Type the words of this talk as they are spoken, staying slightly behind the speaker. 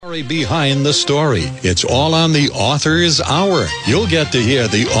Story behind the story. It's all on the Author's Hour. You'll get to hear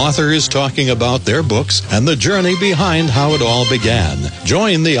the authors talking about their books and the journey behind how it all began.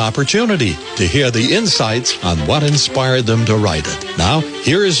 Join the opportunity to hear the insights on what inspired them to write it. Now,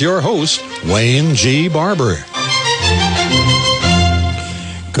 here is your host, Wayne G. Barber.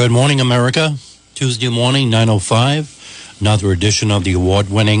 Good morning, America. Tuesday morning, 9:05. Another edition of the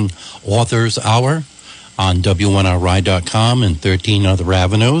award-winning Author's Hour on WNRI.com and 13 other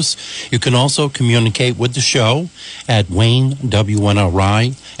avenues. You can also communicate with the show at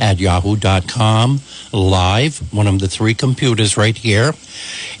WayneWNRI@yahoo.com, live, one of the three computers right here.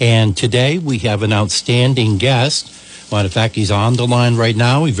 And today we have an outstanding guest. Matter of fact, he's on the line right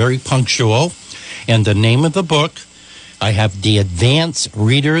now. He's very punctual. And the name of the book, I have the advanced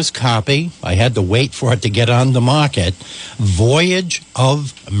reader's copy. I had to wait for it to get on the market. Voyage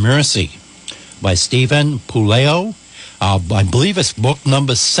of Mercy by Stephen Puleo. I believe it's book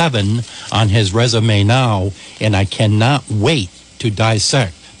number 7 on his resume now, and I cannot wait to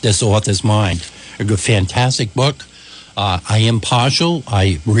dissect this author's mind. A good, fantastic book. I am partial.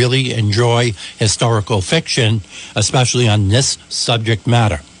 I really enjoy historical fiction, especially on this subject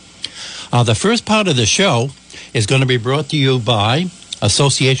matter. The first part of the show is going to be brought to you by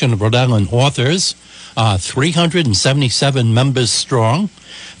Association of Rhode Island Authors, 377 members strong,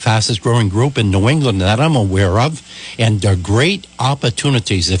 fastest growing group in New England that I'm aware of, and there are great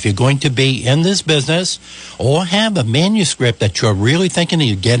opportunities if you're going to be in this business or have a manuscript that you're really thinking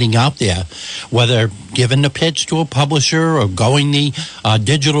of getting out there, whether giving the pitch to a publisher or going the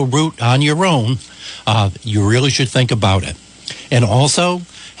digital route on your own. You really should think about it. And also,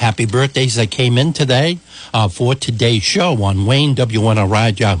 happy birthdays that came in today for today's show on Wayne,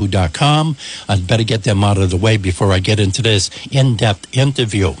 WNRI@yahoo.com. I'd better get them out of the way before I get into this in-depth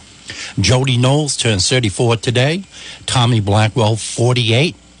interview. Jody Knowles turns 34 today. Tommy Blackwell,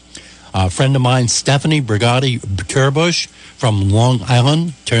 48. A friend of mine, Stephanie Brigatti Turbush from Long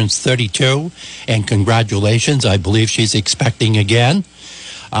Island, turns 32. And congratulations, I believe she's expecting again.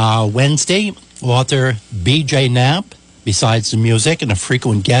 Wednesday, author B.J. Knapp, besides the music, and a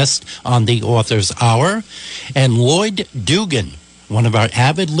frequent guest on the Author's Hour. And Lloyd Dugan, one of our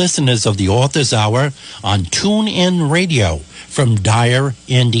avid listeners of the Author's Hour on TuneIn Radio from Dyer,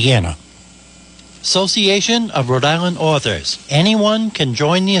 Indiana. Association of Rhode Island Authors. Anyone can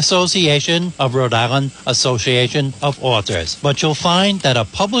join the Association of Rhode Island Association of Authors, but you'll find that a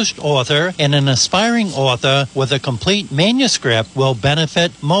published author and an aspiring author with a complete manuscript will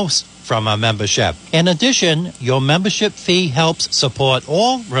benefit most from a membership. In addition, your membership fee helps support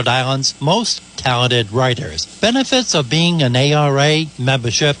all Rhode Island's most talented writers. Benefits of being an ARA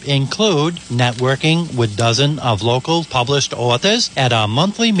membership include networking with dozens of local published authors at our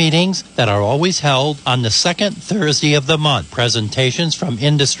monthly meetings that are always held on the second Thursday of the month, presentations from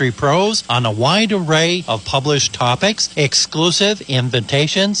industry pros on a wide array of published topics, exclusive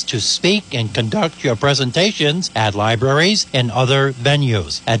invitations to speak and conduct your presentations at libraries and other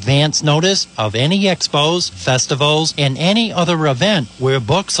venues, advance notice of any expos, festivals, and any other event where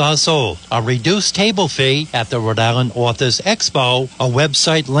books are sold, a reduced table fee at the Rhode Island Authors Expo, a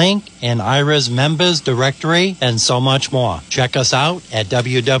website link, an IRA's members directory, and so much more. Check us out at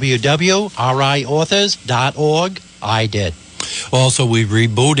www.riauthors.org. I did. Also, we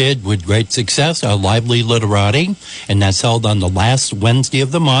rebooted with great success our Lively Literati, and that's held on the last Wednesday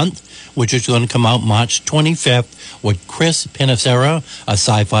of the month, which is going to come out March 25th, with Chris Pinacera, a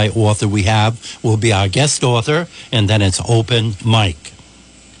sci-fi author we have, will be our guest author, and then it's open mic.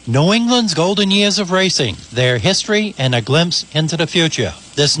 New England's Golden Years of Racing, their history and a glimpse into the future.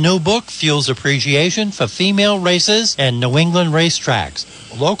 This new book fuels appreciation for female races and New England racetracks.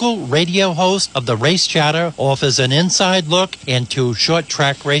 Local radio host of the Race Chatter offers an inside look into short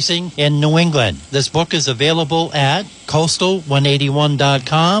track racing in New England. This book is available at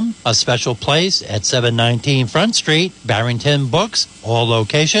coastal181.com, a special place at 719 Front Street, Barrington Books, all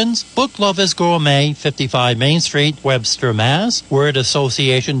locations. Book Lovers Gourmet, 55 Main Street, Webster, Mass.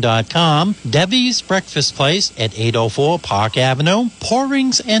 WordAssociation.com, Debbie's Breakfast Place at 804 Park Avenue, Pourings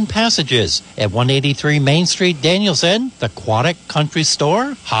and Passages at 183 Main Street, Danielson, The Aquatic Country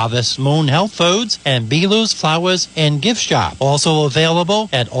Store, Harvest Moon Health Foods, and Belu's Flowers and Gift Shop. Also available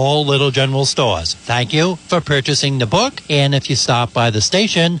at all Little General stores. Thank you for purchasing the book, and if you stop by the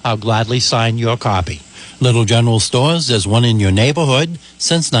station, I'll gladly sign your copy. Little General Stores, there's one in your neighborhood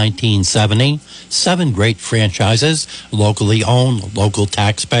since 1970. 7 great franchises, locally owned, local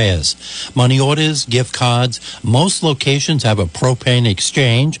taxpayers. Money orders, gift cards. Most locations have a propane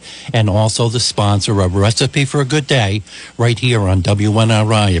exchange and also the sponsor of Recipe for a Good Day right here on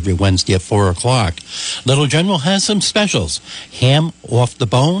WNRI every Wednesday at 4 o'clock. Little General has some specials. Ham off the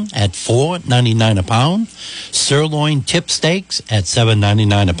bone at $4.99 a pound. Sirloin tip steaks at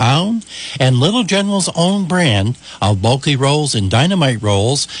 $7.99 a pound. And Little General's own brand of bulky rolls and dynamite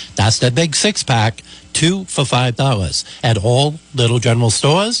rolls, that's the big 6-pack, 2 for $5 at all Little General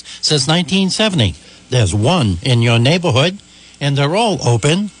stores since 1970. There's one in your neighborhood, and they're all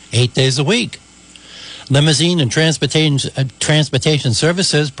open 8 days a week. Limousine and transportation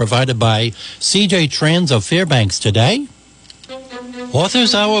services provided by CJ Trans of Fairbanks today.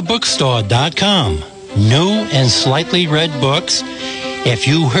 AuthorsHourBookstore.com. New and slightly read books. If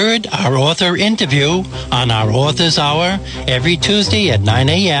you heard our author interview on our Author's Hour every Tuesday at 9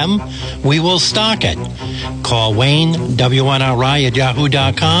 a.m., we will stock it. Call Wayne, WNRI at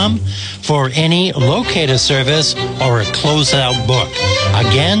yahoo.com for any locator service or a closeout book.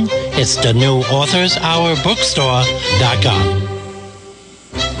 Again, it's the new AuthorsHourBookstore.com.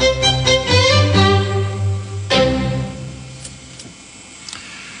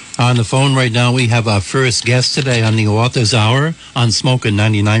 On the phone right now, we have our first guest today on the Author's Hour on Smokin'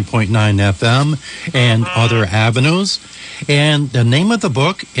 99.9 FM and other avenues. And the name of the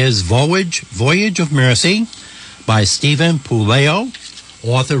book is Voyage of Mercy by Stephen Puleo,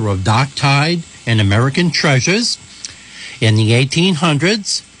 author of Dark Tide and American Treasures. In the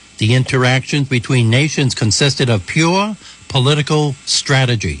 1800s, the interactions between nations consisted of pure political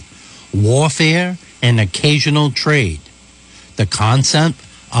strategy, warfare, and occasional trade. The concept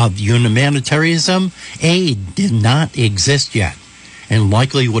of humanitarianism aid did not exist yet and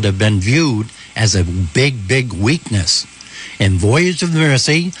likely would have been viewed as a big weakness. In Voyage of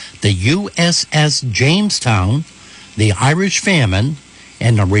Mercy, the USS Jamestown, the Irish Famine,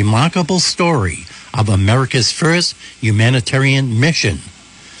 and the remarkable story of America's first humanitarian mission.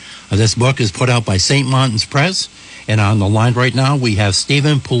 This book is put out by St. Martin's Press, and on the line right now we have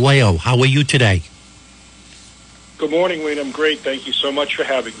Stephen Puleo. How are you today? Good morning, Wayne. I'm great. Thank you so much for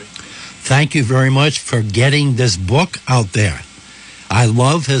having me. Thank you very much for getting this book out there. I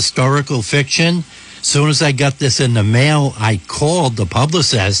love historical fiction. As soon as I got this in the mail, I called the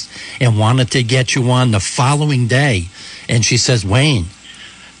publicist and wanted to get you on the following day. And she says, Wayne,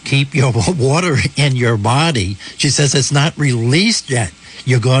 keep your water in your body. She says, it's not released yet.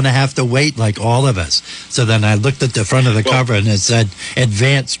 You're going to have to wait like all of us. So then I looked at the front of the cover and it said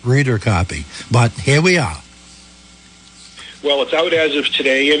advanced reader copy. But here we are. Well, it's out as of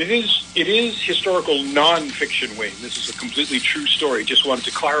today, and it is historical nonfiction, Wayne. This is a completely true story. Just wanted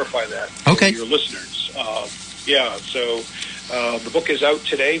to clarify that for your listeners. So the book is out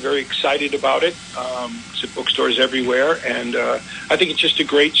today. Very excited about it. It's at bookstores everywhere, and I think it's just a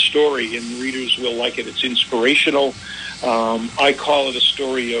great story, and readers will like it. It's inspirational. I call it a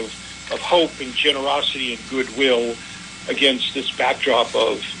story of hope and generosity and goodwill against this backdrop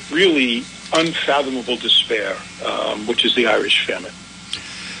of really unfathomable despair, which is the Irish Famine.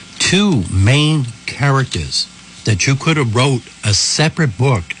 2 main characters that you could have wrote a separate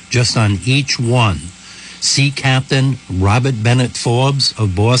book just on each one. Sea Captain Robert Bennett Forbes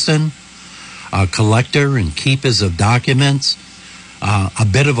of Boston, a collector and keepers of documents, a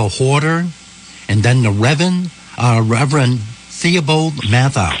bit of a hoarder, and then the Reverend Theobald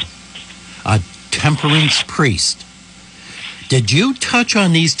Mathau, a temperance priest. Did you touch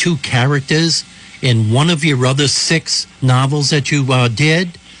on these 2 characters in one of your other 6 novels that you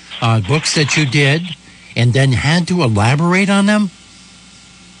did, books that you did, and then had to elaborate on them?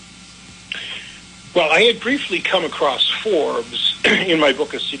 Well, I had briefly come across Forbes in my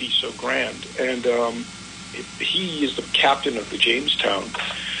book, A City So Grand, and he is the captain of the Jamestown.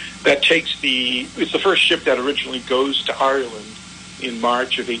 It's the first ship that originally goes to Ireland in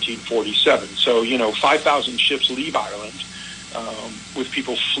March of 1847. So, 5,000 ships leave Ireland. With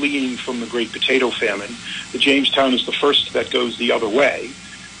people fleeing from the Great Potato Famine. The Jamestown is the first that goes the other way,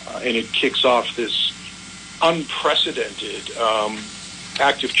 and it kicks off this unprecedented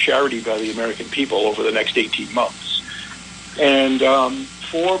act of charity by the American people over the next 18 months. And the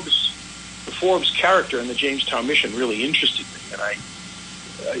Forbes character in the Jamestown mission really interested me, and I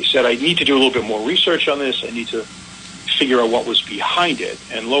said I need to do a little bit more research on this. I need to figure out what was behind it,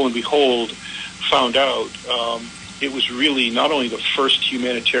 and lo and behold, found out it was really not only the first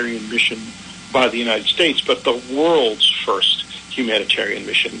humanitarian mission by the United States, but the world's first humanitarian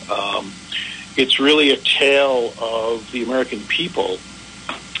mission. It's really a tale of the American people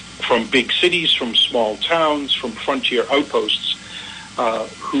from big cities, from small towns, from frontier outposts,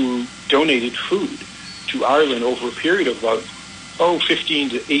 who donated food to Ireland over a period of about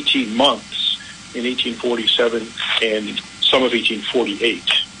 15 to 18 months in 1847 and some of 1848.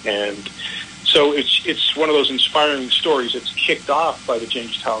 And so it's one of those inspiring stories. It's kicked off by the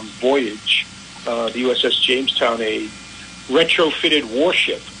Jamestown Voyage, the USS Jamestown, a retrofitted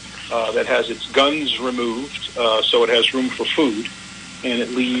warship that has its guns removed, so it has room for food, and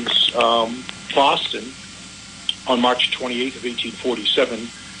it leaves Boston on March 28th of 1847,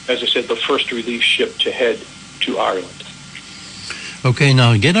 as I said, the first relief ship to head to Ireland. Okay,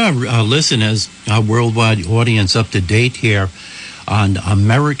 now get our listeners, our worldwide audience, up to date here on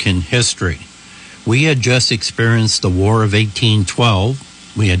American history. We had just experienced the War of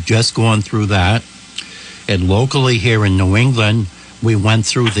 1812. We had just gone through that. And locally here in New England, we went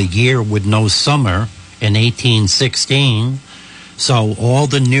through the year with no summer in 1816. So all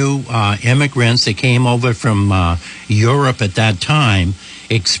the new immigrants that came over from Europe at that time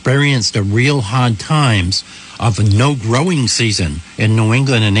experienced the real hard times of no growing season in New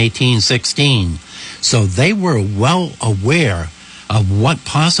England in 1816. So they were well aware of what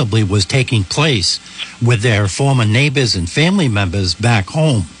possibly was taking place with their former neighbors and family members back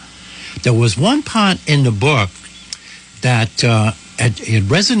home. There was one part in the book that it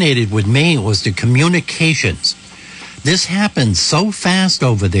resonated with me. It was the communications. This happened so fast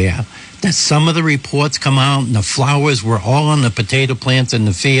over there that some of the reports come out and the flowers were all on the potato plants in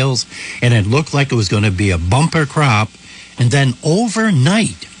the fields, and it looked like it was going to be a bumper crop. And then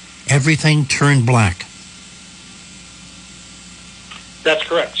overnight, everything turned black. That's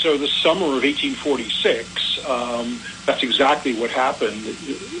correct. So the summer of 1846, that's exactly what happened.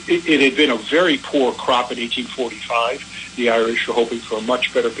 It had been a very poor crop in 1845. The Irish were hoping for a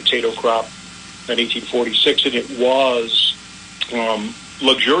much better potato crop than 1846, and it was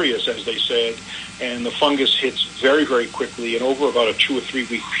luxurious, as they said, and the fungus hits very, very quickly, and over about a 2 or 3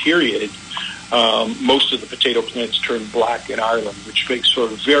 week period, most of the potato plants turn black in Ireland, which makes for a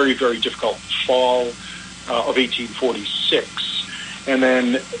very, very difficult fall of 1846. And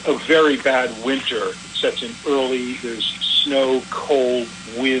then a very bad winter sets in early. There's snow, cold,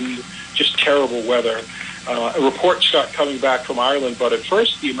 wind, just terrible weather. Reports start coming back from Ireland, but at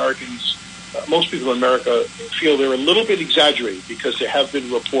first the Americans, most people in America, feel they're a little bit exaggerated because there have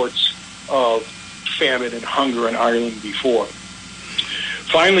been reports of famine and hunger in Ireland before.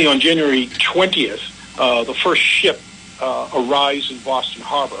 Finally, on January 20th, the first ship arrives in Boston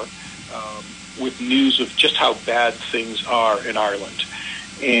Harbor with news of just how bad things are in Ireland.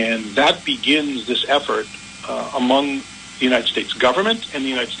 And that begins this effort among the United States government and the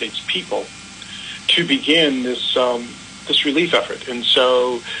United States people to begin this relief effort. And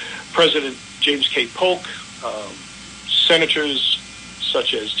so President James K. Polk, senators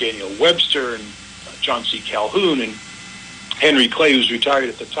such as Daniel Webster and John C. Calhoun and Henry Clay, who's retired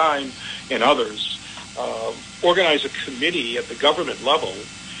at the time, and others, organize a committee at the government level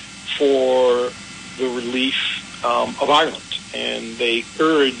for the relief of Ireland. And they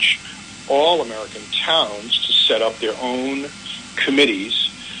urge all American towns to set up their own committees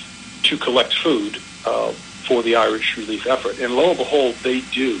to collect food for the Irish relief effort. And lo and behold, they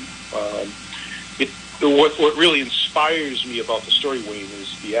do. What really inspires me about the story, Wayne,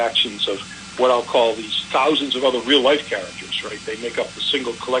 is the actions of what I'll call these thousands of other real-life characters, right? They make up the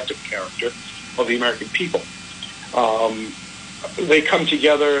single collective character of the American people. They come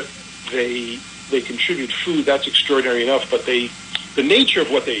together, they contribute food, that's extraordinary enough, but the nature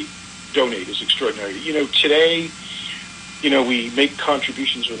of what they donate is extraordinary. Today, we make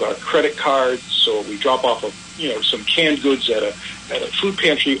contributions with our credit cards, or we drop off some canned goods at a food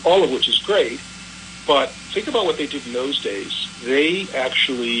pantry, all of which is great. But think about what they did in those days. They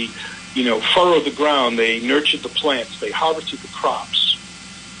actually, furrowed the ground, they nurtured the plants, they harvested the crops.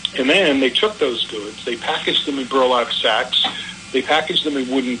 And then they took those goods, they packaged them in burlap sacks, they packaged them in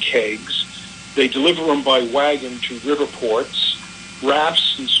wooden kegs, they deliver them by wagon to river ports.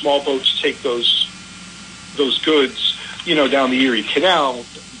 Rafts and small boats take those goods, down the Erie Canal,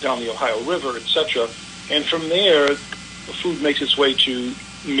 down the Ohio River, etc. And from there, the food makes its way to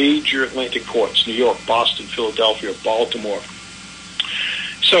major Atlantic ports, New York, Boston, Philadelphia, Baltimore.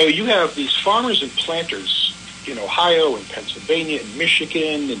 So you have these farmers and planters in Ohio and Pennsylvania and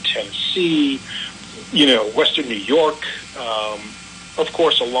Michigan and Tennessee, Western New York, of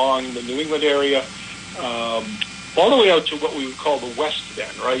course, along the New England area, all the way out to what we would call the West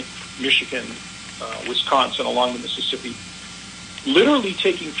then, right? Michigan, Wisconsin, along the Mississippi, literally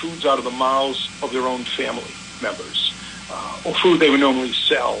taking foods out of the mouths of their own family members, or food they would normally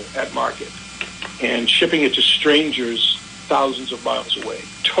sell at market, and shipping it to strangers thousands of miles away.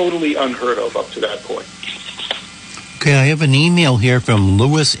 Totally unheard of up to that point. Okay, I have an email here from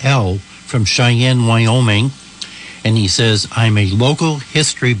Louis L. from Cheyenne, Wyoming, and he says, I'm a local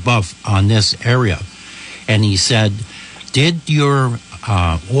history buff on this area. And he said, did your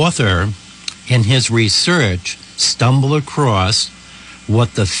author in his research stumble across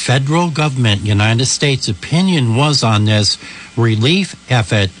what the federal government, United States opinion was on this relief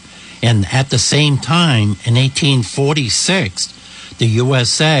effort? And at the same time, in 1846, the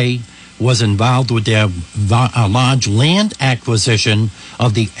USA was involved with their large land acquisition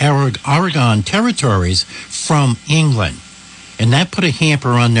of the Oregon territories from England. And that put a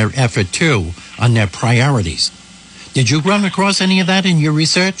hamper on their effort, too, on their priorities. Did you run across any of that in your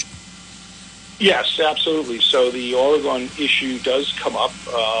research? Yes, absolutely. So the Oregon issue does come up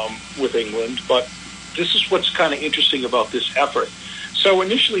with England, but this is what's kind of interesting about this effort. So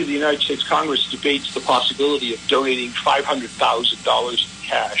initially, the United States Congress debates the possibility of donating $500,000 in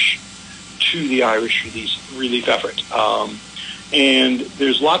cash to the Irish relief effort. And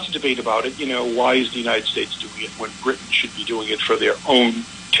there's lots of debate about it. You know, why is the United States doing it when Britain should be doing it for their own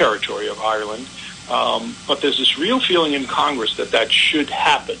territory of Ireland? But there's this real feeling in Congress that should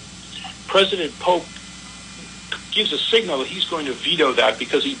happen. President Polk gives a signal that he's going to veto that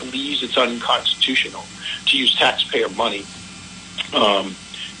because he believes it's unconstitutional to use taxpayer money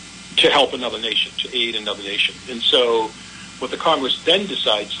to help another nation, to aid another nation. And so what the Congress then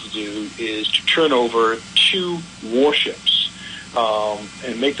decides to do is to turn over 2 warships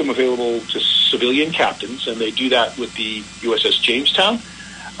and make them available to civilian captains, and they do that with the USS Jamestown,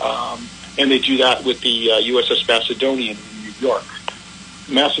 and they do that with the USS Macedonian in New York.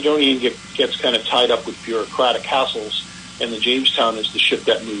 Macedonian gets kind of tied up with bureaucratic hassles, and the Jamestown is the ship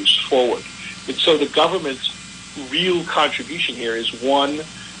that moves forward. And so the government's real contribution here is, 1,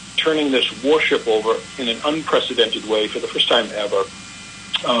 turning this warship over in an unprecedented way for the first time ever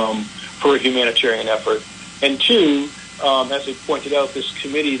for a humanitarian effort, and 2, as I pointed out, this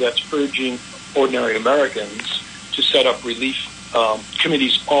committee that's urging ordinary Americans to set up relief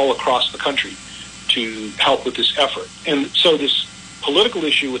committees all across the country to help with this effort. And so this political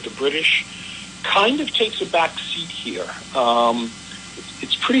issue with the British kind of takes a back seat here.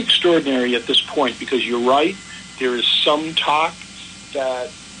 It's pretty extraordinary at this point because you're right, there is some talk that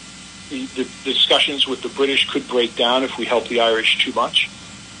the discussions with the British could break down if we help the Irish too much.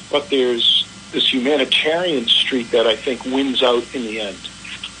 But there's this humanitarian streak that I think wins out in the end.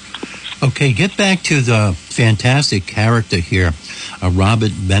 Okay, get back to the fantastic character here,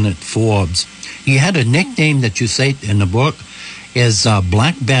 Robert Bennett Forbes. He had a nickname that you say in the book is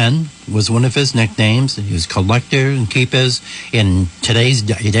Black Ben was one of his nicknames. He was collector and keepers. In today's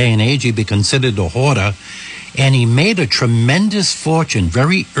day and age, he'd be considered a hoarder. And he made a tremendous fortune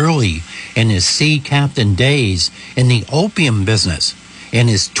very early in his sea captain days in the opium business in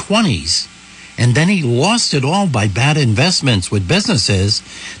his 20s. And then he lost it all by bad investments with businesses,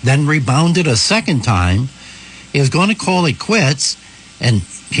 then rebounded a second time. He was going to call it quits, and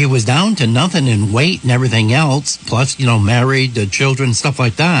he was down to nothing in weight and everything else, plus, married, children, stuff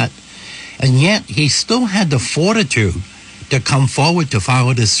like that. And yet he still had the fortitude to come forward to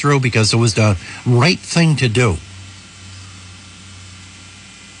follow this through because it was the right thing to do.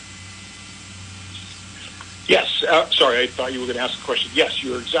 Yes. Sorry, I thought you were going to ask a question. Yes,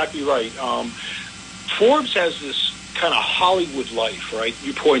 you're exactly right. Forbes has this kind of Hollywood life, right?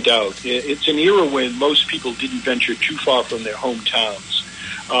 You point out. It's an era when most people didn't venture too far from their hometowns.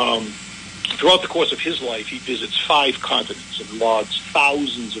 Throughout the course of his life, he visits 5 continents and logs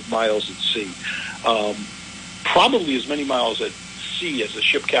thousands of miles at sea. Probably as many miles at sea as a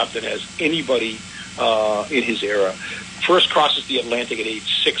ship captain as anybody in his era. First crosses the Atlantic at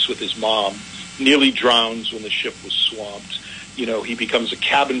age 6 with his mom, nearly drowns when the ship was swamped. He becomes a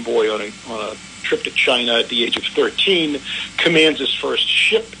cabin boy on a trip to China at the age of 13, commands his first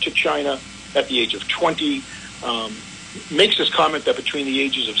ship to China at the age of 20, makes this comment that between the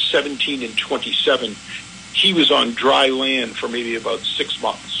ages of 17 and 27, he was on dry land for maybe about 6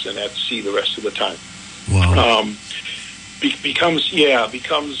 months and at sea the rest of the time. Wow.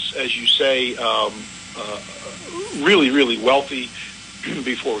 Becomes, as you say, really, really wealthy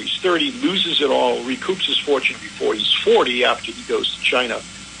before he's 30, loses it all, recoups his fortune before he's 40 after he goes to China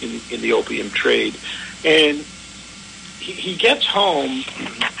in the opium trade. And he gets home,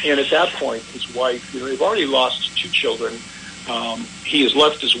 and at that point, his wife, they've already lost 2 children. He has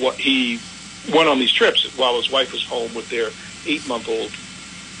left he went on these trips while his wife was home with their 8-month-old.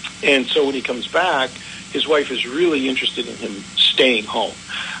 And so when he comes back, his wife is really interested in him staying home.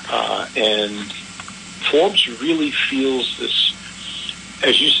 And Forbes really feels this,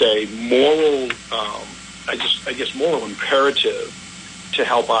 as you say, moral I guess, moral imperative to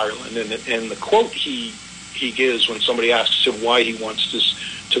help Ireland. And the quote he gives when somebody asks him why he wants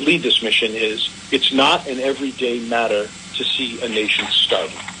to lead this mission is, "It's not an everyday matter to see a nation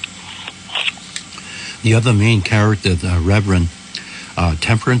starving." The other main character, the Reverend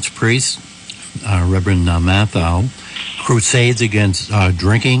temperance priest, Reverend Mathau, crusades against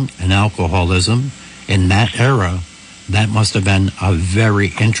drinking and alcoholism. In that era, that must have been a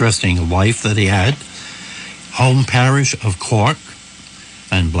very interesting life that he had. Home parish of Cork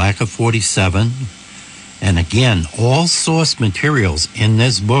and Black of 47. And again, all source materials in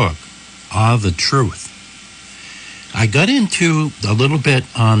this book are the truth. I got into a little bit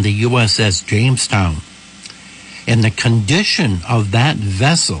on the USS Jamestown and the condition of that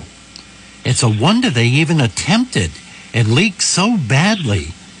vessel. It's a wonder they even attempted. It leaked so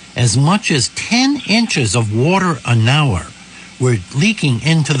badly, as much as 10 inches of water an hour were leaking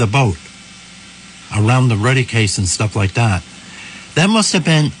into the boat around the rudder case and stuff like that. That must have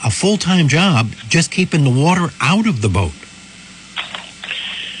been a full-time job, just keeping the water out of the boat.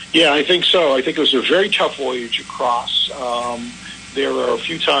 Yeah, I think so. I think it was a very tough voyage across. There are a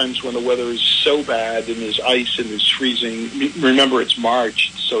few times when the weather is so bad and there's ice and there's freezing. Remember, it's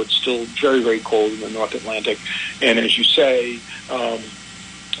March, so it's still very, very cold in the North Atlantic. And as you say,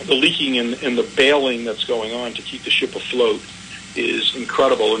 the leaking and the bailing that's going on to keep the ship afloat is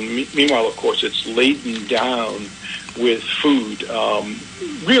incredible. And meanwhile, of course, it's laden down with food,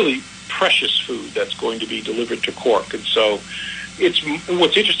 really precious food that's going to be delivered to Cork. And so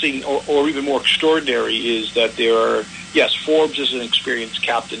what's interesting or even more extraordinary is that there are, yes, Forbes is an experienced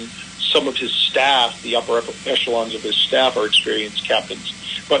captain. Some of his staff, the upper echelons of his staff, are experienced captains.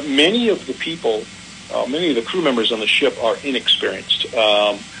 But many of the people, many of the crew members on the ship are inexperienced.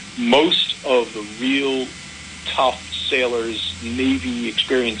 Most of the real tough sailors, Navy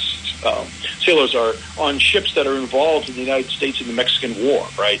experienced sailors are on ships that are involved in the United States in the Mexican War,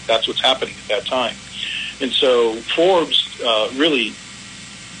 right? That's what's happening at that time. And so Forbes really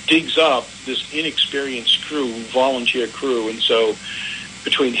digs up this inexperienced crew, volunteer crew, and so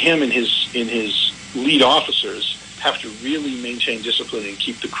between him and his lead officers have to really maintain discipline and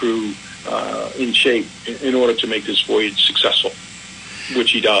keep the crew in shape in order to make this voyage successful,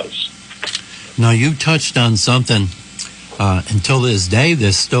 which he does. Now, you touched on something. Until this day,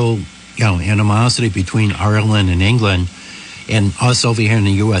 there's still, animosity between Ireland and England, and us over here in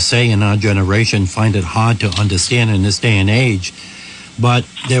the USA in our generation find it hard to understand in this day and age. But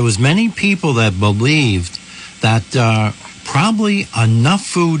there was many people that believed that probably enough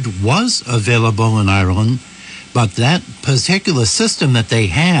food was available in Ireland, but that particular system that they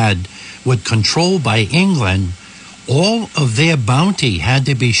had, with control by England, all of their bounty had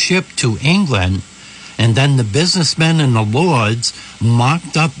to be shipped to England, and then the businessmen and the lords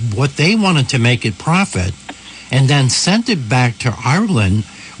mocked up what they wanted to make it profit, and then sent it back to Ireland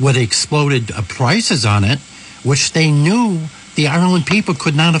with exploded prices on it, which they knew the Ireland people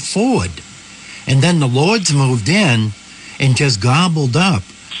could not afford. And then the lords moved in and just gobbled up,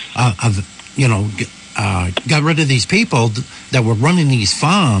 got rid of these people that were running these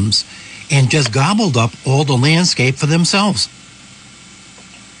farms and just gobbled up all the landscape for themselves.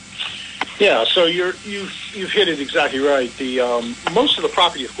 Yeah, so you've hit it exactly right. The most of the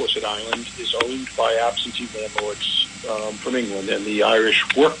property, of course, at Ireland is owned by absentee landlords from England, and the Irish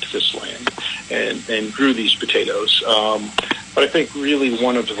worked this land and grew these potatoes. But I think really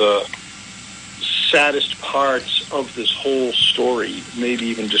one of the saddest parts of this whole story, maybe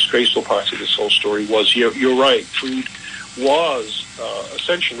even disgraceful parts of this whole story, was you're right. Food was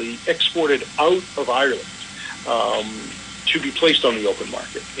essentially exported out of Ireland to be placed on the open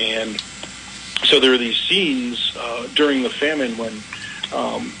market. And so there are these scenes during the famine when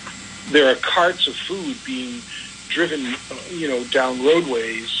there are carts of food being driven, down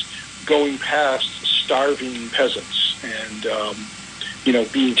roadways, going past starving peasants, and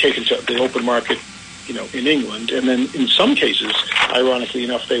being taken to the open market, in England. And then in some cases, ironically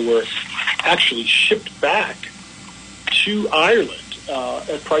enough, they were actually shipped back to Ireland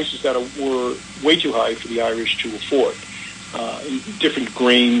at prices that were way too high for the Irish to afford. Different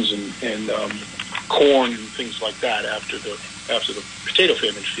grains and corn and things like that after the potato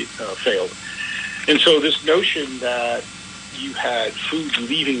famine failed. And so this notion that you had food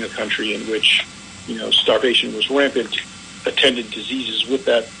leaving a country in which starvation was rampant, attendant diseases with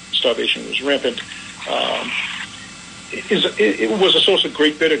that starvation was rampant, it was a source of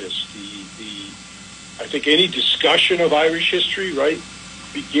great bitterness. I think any discussion of Irish history, right,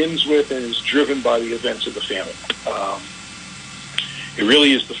 begins with and is driven by the events of the famine. It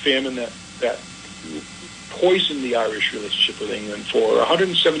really is the famine that poisoned the Irish relationship with England for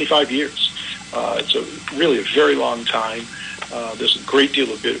 175 years. It's really a very long time. There's a great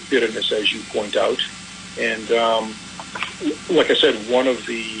deal of bitterness, as you point out, and like I said, one of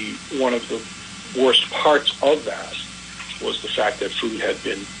the worst parts of that was the fact that food had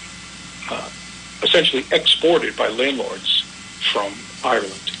been essentially exported by landlords from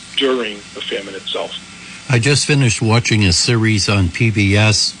Ireland during the famine itself. I just finished watching a series on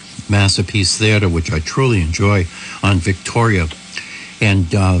PBS, Masterpiece Theater, which I truly enjoy, on Victoria. And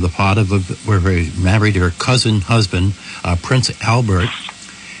the part of it where he married her cousin husband, Prince Albert.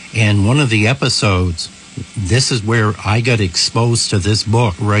 And one of the episodes, this is where I got exposed to this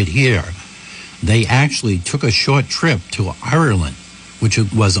book right here. They actually took a short trip to Ireland, which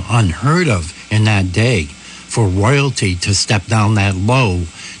was unheard of in that day, for royalty to step down that low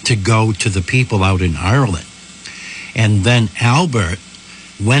to go to the people out in Ireland. And then Albert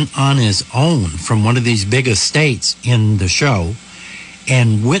went on his own from one of these big estates in the show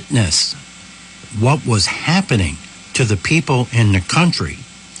and witnessed what was happening to the people in the country.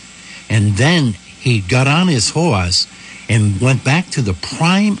 And then he got on his horse and went back to the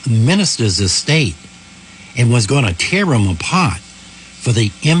prime minister's estate and was going to tear him apart for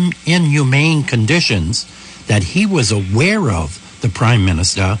the inhumane conditions that he was aware of, the prime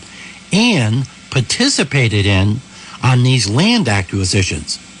minister, and participated in on these land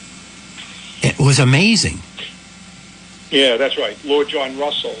acquisitions. It was amazing. Yeah, that's right. Lord John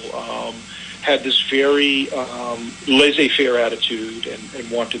Russell had this very laissez-faire attitude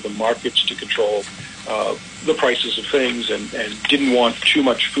and wanted the markets to control the prices of things and didn't want too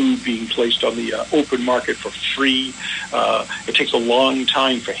much food being placed on the open market for free. It takes a long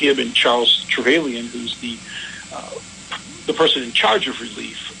time for him and Charles Trevelyan, who's the person in charge of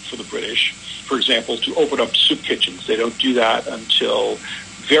relief for the British, for example, to open up soup kitchens. They don't do that until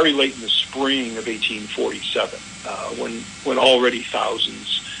very late in the spring of 1847, when already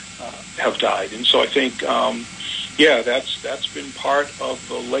thousands have died. And so I think, that's been part of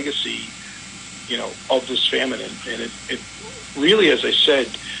the legacy, of this famine. And it really, as I said,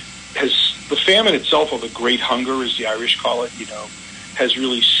 has the famine itself, or the Great Hunger, as the Irish call it, has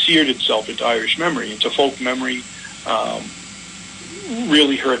really seared itself into Irish memory, into folk memory.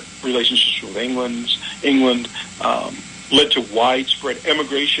 Really hurt relationships with England, led to widespread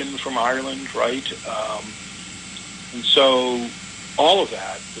emigration from Ireland, right? And so all of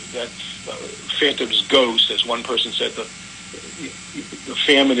that phantom's ghost, as one person said, the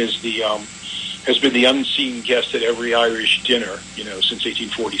famine is has been the unseen guest at every Irish dinner, since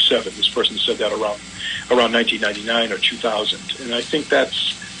 1847. This person said that around 1999 or 2000. And I think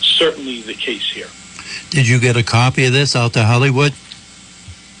that's certainly the case here. Did you get a copy of this out to Hollywood?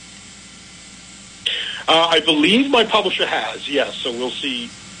 I believe my publisher has, yes. So we'll see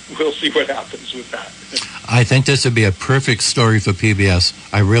what happens with that. I think this would be a perfect story for PBS.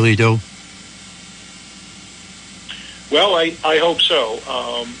 I really do. Well, I hope so.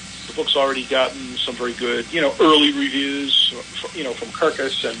 The book's already gotten some very good, early reviews, from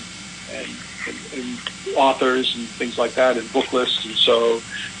Kirkus and authors and things like that, and book lists. And so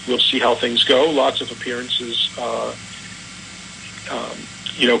we'll see how things go. Lots of appearances,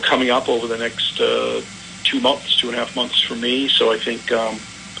 coming up over the next 2.5 months for me. So I think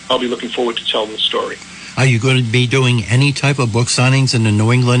I'll be looking forward to telling the story. Are you going to be doing any type of book signings in the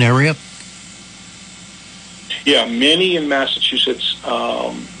New England area? Yeah, many in Massachusetts.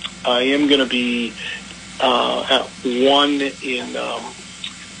 I am going to be at one in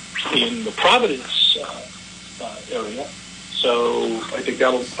the Providence area. So I think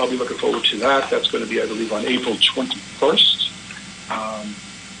I'll be looking forward to that. That's going to be, I believe, on April 21st.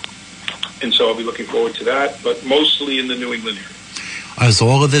 And so I'll be looking forward to that, but mostly in the New England area. Is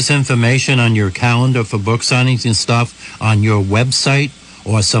all of this information on your calendar for book signings and stuff on your website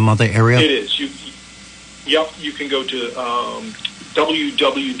or some other area? It is. You can go to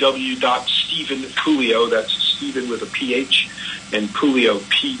www.StephenPuleo, that's Stephen with a PH, and Puleo,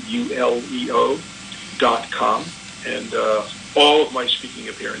 Puleo.com. And all of my speaking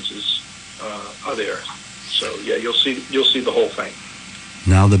appearances are there. So, yeah, you'll see the whole thing.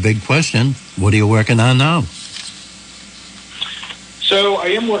 Now the big question, what are you working on now? So I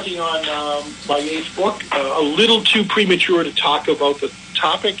am working on my 8th book. A little too premature to talk about the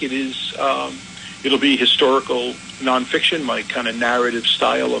topic. It'll be historical nonfiction, my kind of narrative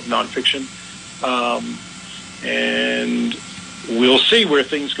style of nonfiction. And we'll see where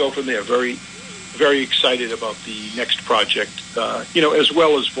things go from there. Very, very excited about the next project, as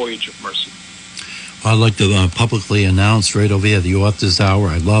well as Voyage of Mercy. I'd like to publicly announce right over here the Author's Hour.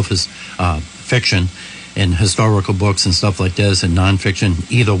 I love his fiction and historical books and stuff like this, and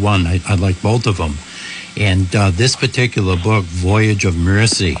nonfiction, either one. I like both of them. And this particular book, Voyage of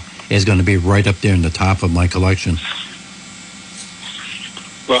Mercy, is going to be right up there in the top of my collection.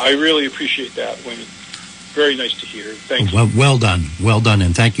 Well, I really appreciate that, Wayne. Very nice to hear. Thank you. Well done. Well done,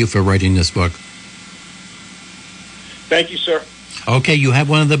 and thank you for writing this book. Thank you, sir. Okay, you have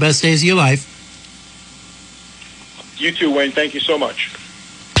one of the best days of your life. You too, Wayne. Thank you so much.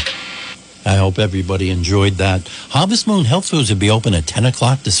 I hope everybody enjoyed that. Harvest Moon Health Foods will be open at 10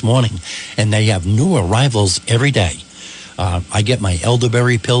 o'clock this morning, and they have new arrivals every day. I get my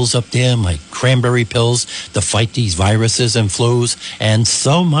elderberry pills up there, my cranberry pills to fight these viruses and flus, and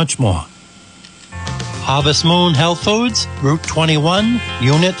so much more. Harvest Moon Health Foods, Route 21,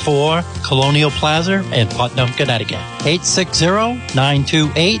 Unit 4, Colonial Plaza in Putnam, Connecticut.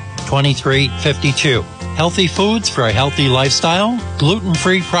 860-928-2352. Healthy foods for a healthy lifestyle,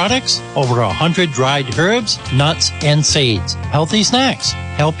 gluten-free products, over 100 dried herbs, nuts, and seeds. Healthy snacks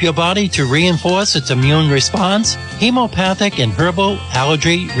help your body to reinforce its immune response. Hemopathic and herbal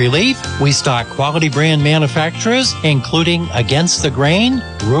allergy relief. We stock quality brand manufacturers, including Against the Grain,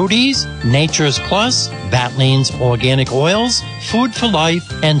 Rudy's, Nature's Plus, Batlean's Organic Oils, Food for Life,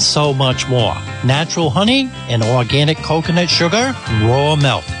 and so much more. Natural honey and organic coconut sugar, raw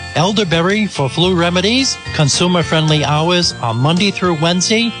milk. Elderberry for flu remedies. Consumer-friendly hours on Monday through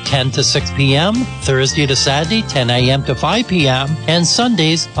Wednesday, 10 to 6 p.m., Thursday to Saturday, 10 a.m. to 5 p.m., and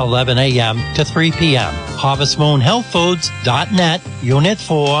Sundays, 11 a.m. to 3 p.m. HarvestMoonHealthFoods.net, Unit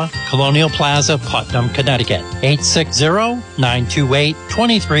 4, Colonial Plaza, Putnam, Connecticut.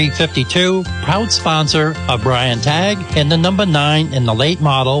 860-928-2352. Proud sponsor of Brian Tagg and the number 9 in the late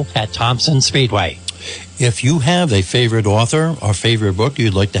model at Thompson Speedway. If you have a favorite author or favorite book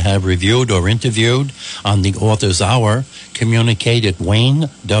you'd like to have reviewed or interviewed on the Author's Hour, communicate at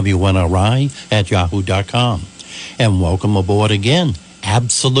WayneWNRI@yahoo.com. And welcome aboard again,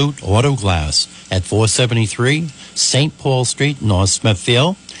 Absolute Auto Glass at 473 St. Paul Street, North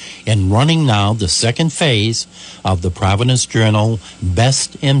Smithfield, and running now the second phase of the Providence Journal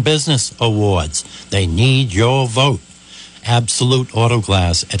Best in Business Awards. They need your vote. Absolute Auto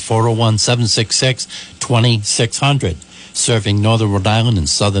Glass at 401-766-2600. Serving Northern Rhode Island and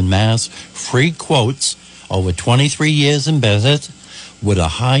Southern Mass. Free quotes. Over 23 years in business with a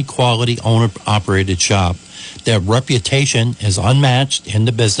high-quality owner-operated shop. Their reputation is unmatched in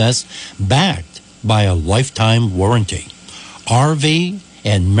the business, backed by a lifetime warranty. RV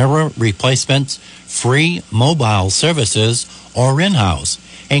and mirror replacements, free mobile services, or in-house,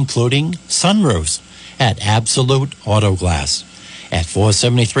 including sunroofs. At Absolute Auto Glass at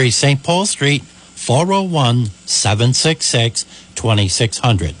 473 St. Paul Street,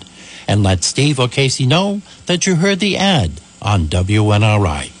 401-766-2600. And let Steve or Casey know that you heard the ad on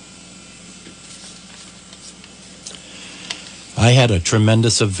WNRI. I had a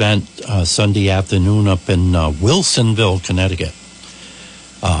tremendous event Sunday afternoon up in Wilsonville, Connecticut.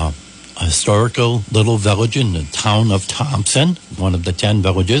 A historical little village in the town of Thompson, one of the 10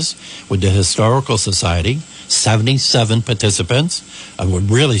 villages, with the Historical Society, 77 participants. It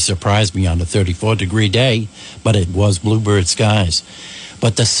would really surprise me on a 34-degree day, but it was bluebird skies.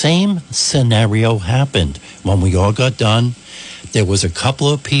 But the same scenario happened when we all got done. There was a couple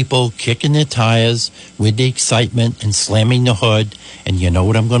of people kicking their tires with the excitement and slamming the hood, and you know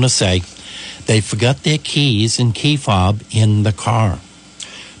what I'm going to say. They forgot their keys and key fob in the car.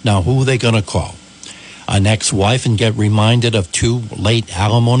 Now, who are they going to call? An ex-wife and get reminded of 2 late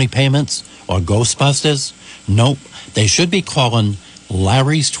alimony payments? Or Ghostbusters? Nope. They should be calling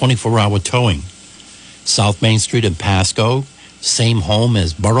Larry's 24-Hour Towing. South Main Street in Pasco. Same home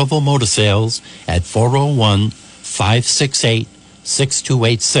as Burrillville Motor Sales at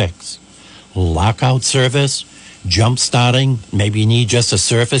 401-568-6286. Lockout service. Jump starting. Maybe you need just a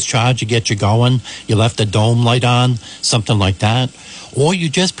surface charge to get you going. You left the dome light on. Something like that. Or you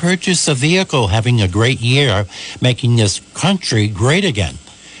just purchased a vehicle having a great year, making this country great again.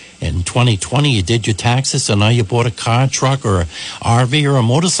 In 2020, you did your taxes, so now you bought a car, truck, or RV or a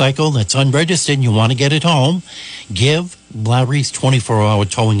motorcycle that's unregistered and you want to get it home. Give Larry's 24-Hour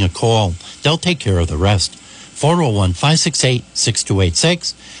Towing a call. They'll take care of the rest.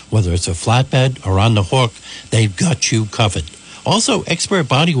 401-568-6286. Whether it's a flatbed or on the hook, they've got you covered. Also, expert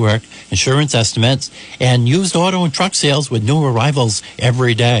bodywork, insurance estimates, and used auto and truck sales with new arrivals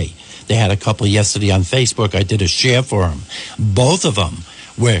every day. They had a couple yesterday on Facebook. I did a share for them. Both of them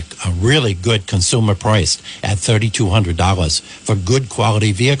were a really good consumer price at $3,200 for good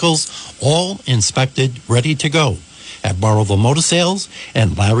quality vehicles, all inspected, ready to go at Burrillville Motor Sales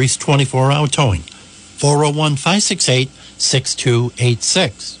and Larry's 24-Hour Towing.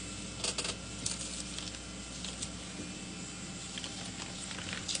 401-568-6286.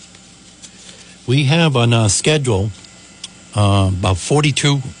 We have on our schedule about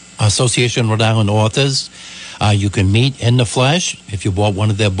 42 Association of Rhode Island Authors. You can meet in the flesh. If you bought one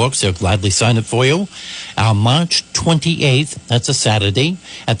of their books, they'll gladly sign it for you. March 28th, that's a Saturday,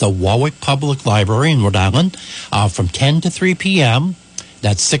 at the Warwick Public Library in Rhode Island from 10 to 3 p.m.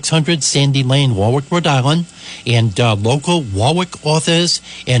 That's 600 Sandy Lane, Warwick, Rhode Island. And local Warwick authors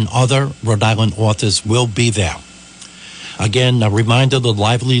and other Rhode Island authors will be there. Again, a reminder, the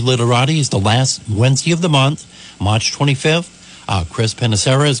Lively Literati is the last Wednesday of the month, March 25th. Chris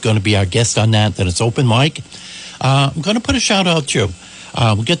Panacera is going to be our guest on that. Then it's open mic. I'm going to put a shout out to you.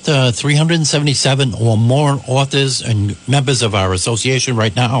 We get 377 or more authors and members of our association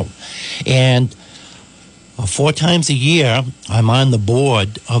right now. And 4 times a year, I'm on the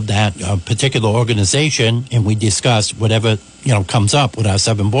board of that particular organization, and we discuss whatever comes up with our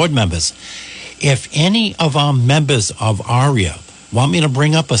 7 board members. If any of our members of ARIA want me to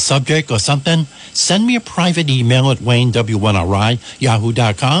bring up a subject or something, send me a private email at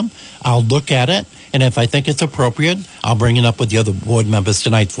WayneW1RI@yahoo.com. I'll look at it, and if I think it's appropriate, I'll bring it up with the other board members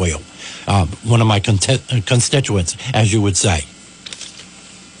tonight for you. One of my constituents, as you would say.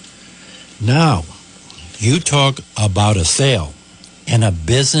 Now, you talk about a sale and a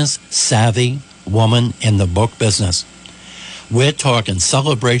business-savvy woman in the book business. We're talking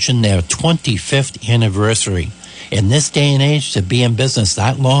celebration their 25th anniversary. In this day and age, to be in business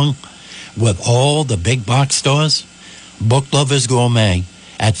that long with all the big box stores, Book Lovers Gourmet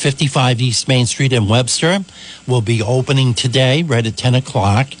at 55 East Main Street in Webster will be opening today right at 10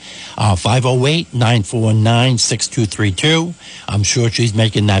 o'clock, 508-949-6232. I'm sure she's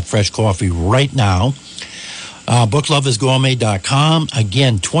making that fresh coffee right now. BookLoversGourmet.com.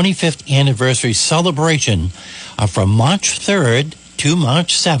 Again, 25th anniversary celebration from March 3rd to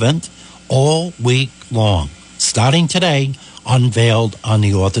March 7th, all week long. Starting today, unveiled on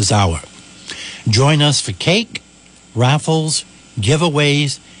the Author's Hour. Join us for cake, raffles,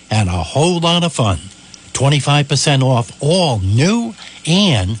 giveaways, and a whole lot of fun. 25% off all new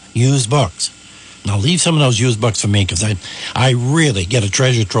and used books. Now, leave some of those used books for me because I really get a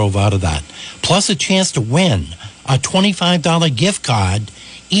treasure trove out of that. Plus a chance to win a $25 gift card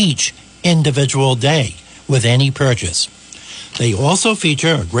each individual day with any purchase. They also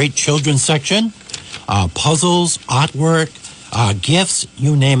feature a great children's section, puzzles, artwork, gifts,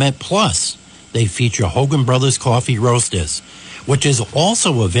 you name it. Plus, they feature Hogan Brothers Coffee Roasters, which is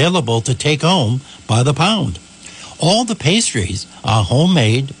also available to take home by the pound. All the pastries are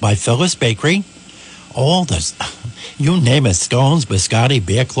homemade by Phyllis Bakery. All this, you name it, scones, biscotti,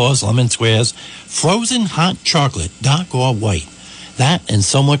 bear claws, lemon squares, frozen hot chocolate, dark or white. That and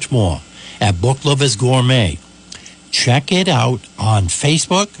so much more at Book Lovers Gourmet. Check it out on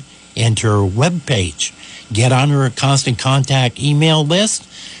Facebook and her webpage. Get on her constant contact email list.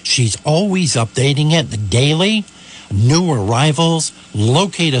 She's always updating it daily. New arrivals,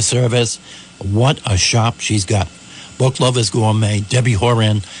 locator service. What a shop she's got. Book Lovers Gourmet, Debbie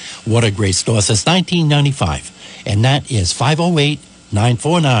Horan. What a great store. Since 1995. And that is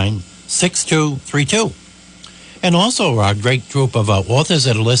 508-949-6232. And also our great group of authors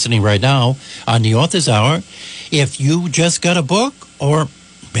that are listening right now on the Author's Hour. If you just got a book, or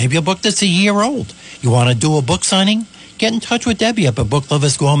maybe a book that's a year old, you want to do a book signing, get in touch with Debbie up at Book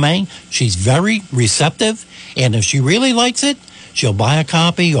Lovers Gourmet. She's very receptive, and if she really likes it, she'll buy a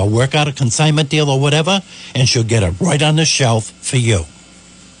copy or work out a consignment deal or whatever, and she'll get it right on the shelf for you.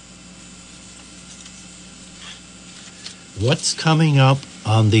 What's coming up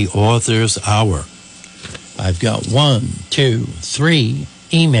on the Author's Hour? I've got 1, 2, 3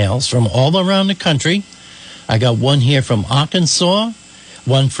 emails from all around the country. I got one here from Arkansas,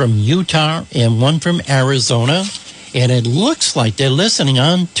 one from Utah, and one from Arizona. And it looks like they're listening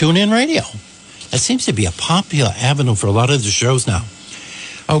on TuneIn Radio. It seems to be a popular avenue for a lot of the shows now.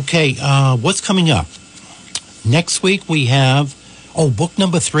 Okay, what's coming up? Next week we have, book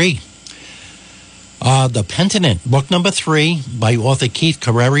number 3. The Penitent, book number 3 by author Keith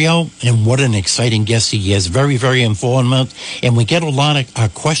Carrerio. And what an exciting guest he is. Very, very informative. And we get a lot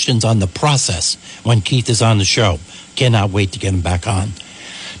of questions on the process when Keith is on the show. Cannot wait to get him back on.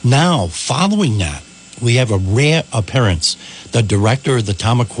 Now, following that, we have a rare appearance. The director of the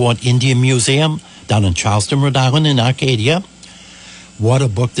Tamaqua Indian Museum down in Charleston, Rhode Island in Arcadia. What a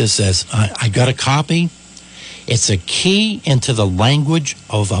book this is. I got a copy. It's a key into the language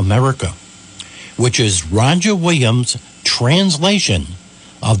of America, which is Roger Williams' translation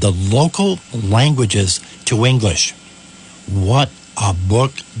of the local languages to English. What a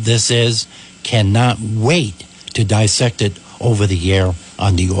book this is. Cannot wait to dissect it over the air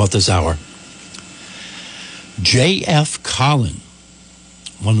on the Author's Hour. J.F. Collin,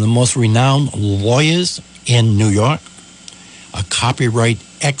 one of the most renowned lawyers in New York, a copyright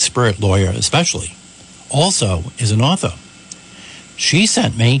expert lawyer especially, also is an author. She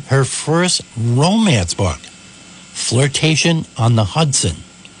sent me her first romance book, Flirtation on the Hudson.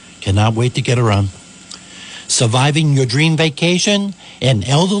 Cannot wait to get around. Surviving Your Dream Vacation and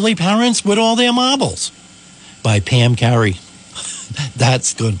Elderly Parents with All Their Marbles by Pam Carey.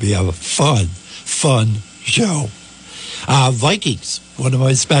 That's going to be a fun show. Vikings, one of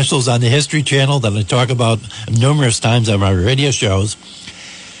my specials on the History Channel that I talk about numerous times on my radio shows.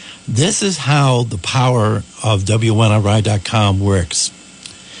 This is how the power of WNRI.com works.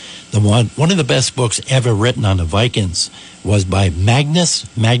 One of the best books ever written on the Vikings was by Magnus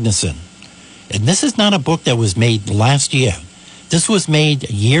Magnusson. And this is not a book that was made last year. This was made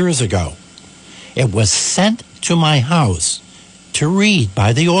years ago. It was sent to my house to read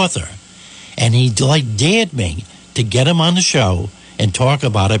by the author. And he dared me to get him on the show and talk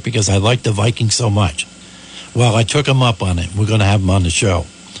about it because I like the Vikings so much. Well, I took him up on it. We're going to have him on the show.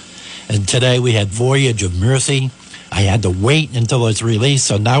 And today we had Voyage of Mercy. I had to wait until it's released,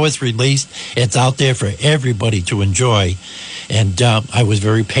 so now it's released. It's out there for everybody to enjoy, and I was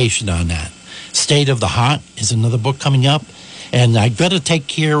very patient on that. State of the Heart is another book coming up, and I better take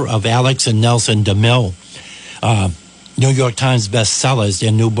care of Alex and Nelson DeMille, New York Times bestsellers.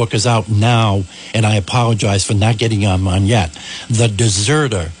 Their new book is out now, and I apologize for not getting on yet. The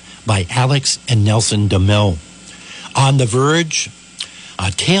Deserter by Alex and Nelson DeMille. On the Verge,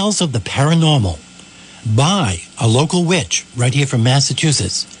 Tales of the Paranormal by a local witch right here from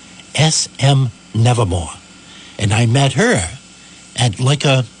Massachusetts, S.M. Nevermore. And I met her at like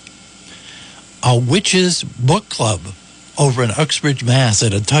a witch's book club over in Uxbridge, Mass.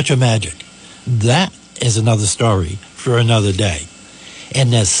 at A Touch of Magic. That is another story for another day.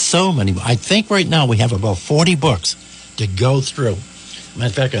 And there's so many. I think right now we have about 40 books to go through. Matter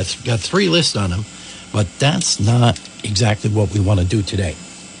of fact, I've got 3 lists on them, but that's not exactly what we want to do today.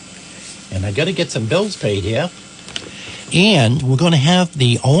 And I got to get some bills paid here. And we're going to have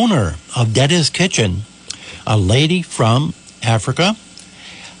the owner of Deada's Kitchen, a lady from Africa,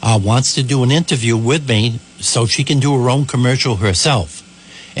 wants to do an interview with me so she can do her own commercial herself.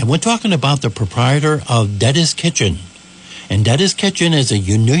 And we're talking about the proprietor of Deada's Kitchen. And Deada's Kitchen is a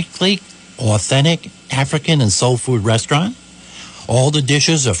uniquely authentic African and soul food restaurant. All the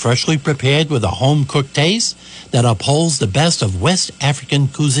dishes are freshly prepared with a home-cooked taste that upholds the best of West African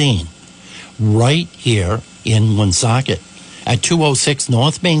cuisine. Right here in Woonsocket at 206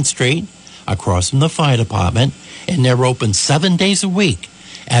 North Main Street, across from the fire department, and they're open 7 days a week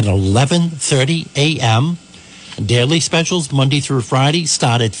at 11:30 a.m. Daily specials Monday through Friday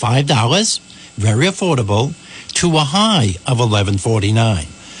start at $5, very affordable, to a high of $11.49.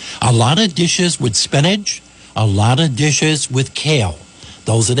 A lot of dishes with spinach, a lot of dishes with kale.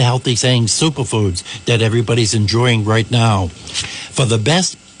 Those are the healthy saying superfoods that everybody's enjoying right now. For the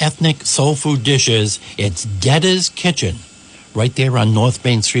best ethnic soul food dishes, it's Deada's Kitchen, right there on North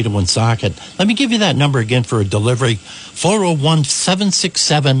Main Street in Woonsocket. Let me give you that number again for a delivery,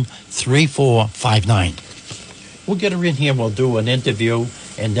 401-767-3459. We'll get her in here, we'll do an interview,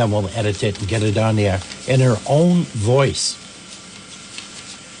 and then we'll edit it and get it on there in her own voice.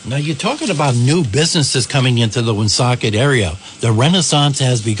 Now, you're talking about new businesses coming into the Woonsocket area. The Renaissance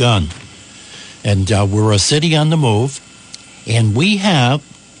has begun, and we're a city on the move, and we have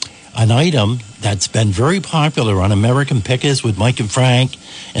an item that's been very popular on American Pickers with Mike and Frank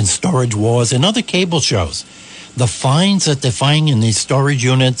and Storage Wars and other cable shows. The finds that they're finding in these storage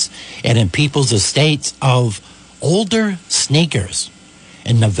units and in people's estates of older sneakers.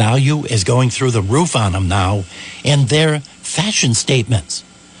 And the value is going through the roof on them now, and they're fashion statements.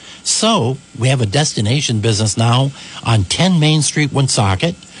 So we have a destination business now on 10 Main Street,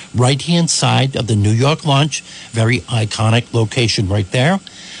 Woonsocket, right-hand side of the New York Lunch, very iconic location right there.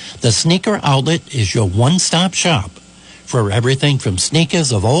 The Sneaker Outlet is your one-stop shop for everything from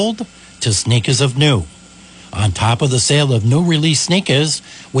sneakers of old to sneakers of new. On top of the sale of new release sneakers,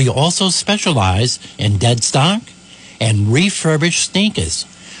 we also specialize in dead stock and refurbished sneakers.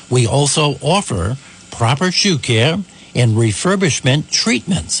 We also offer proper shoe care and refurbishment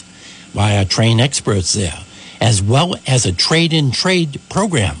treatments by our trained experts there, as well as a trade-in-trade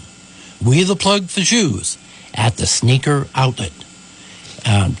program. We're the plug for shoes at the Sneaker Outlet.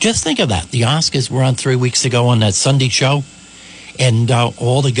 Just think of that. The Oscars were on 3 weeks ago on that Sunday show, and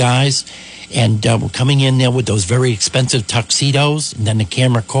all the guys were coming in there with those very expensive tuxedos, and then the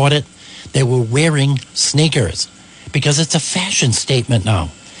camera caught it. They were wearing sneakers because it's a fashion statement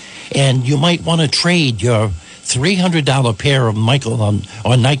now. And you might want to trade your $300 pair of Michael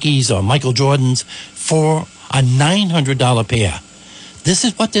or Nikes or Michael Jordans for a $900 pair. This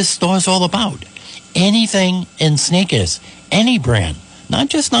is what this store is all about. Anything in sneakers, any brand, not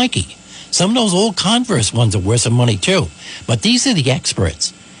just Nike. Some of those old Converse ones are worth some money too. But these are the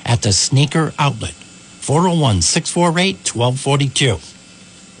experts at the Sneaker Outlet. 401-648-1242.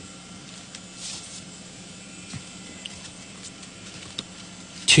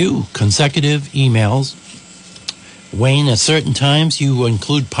 Two consecutive emails. Wayne, at certain times you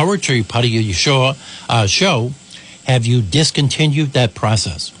include poetry part of your show. Have you discontinued that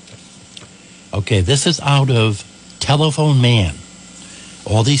process? Okay, this is out of Telephone Man.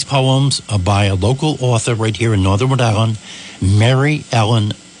 All these poems are by a local author right here in Northern Rhode Island, Mary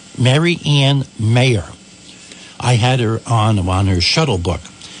Ann Mayer. I had her on her shuttle book,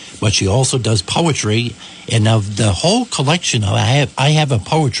 but she also does poetry. And of the whole collection I have of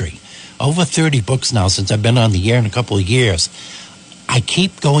poetry, over 30 books now since I've been on the air in a couple of years. I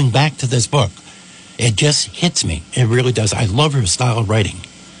keep going back to this book. It just hits me. It really does. I love her style of writing.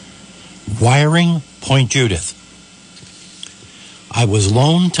 Wiring Point Judith. I was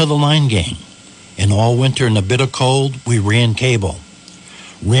loaned to the line gang, and all winter in the bitter cold, we ran cable.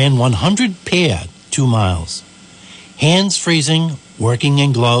 Ran 100 pair, 2 miles. Hands freezing, working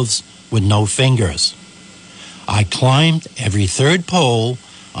in gloves with no fingers. I climbed every third pole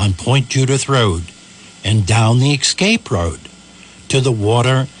on Point Judith Road and down the escape road to the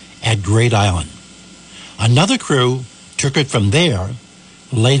water at Great Island. Another crew took it from there,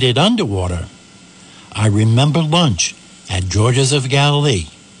 laid it underwater. I remember lunch at George's of Galilee,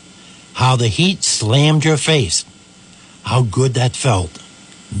 how the heat slammed your face, how good that felt,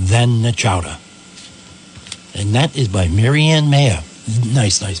 then the chowder. And that is by Mary Ann Mayer.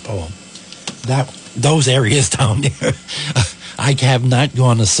 Nice poem. Those areas down there. I have not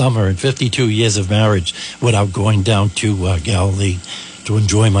gone a summer in 52 years of marriage without going down to Galilee to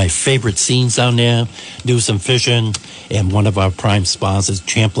enjoy my favorite scenes down there, do some fishing, and one of our prime sponsors,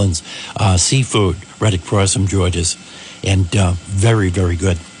 Champlin's Seafood, right across from George's. And very, very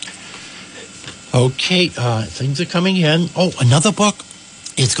good. Okay, things are coming in. Oh, another book.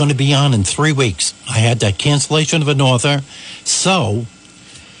 It's going to be on in 3 weeks. I had that cancellation of an author. So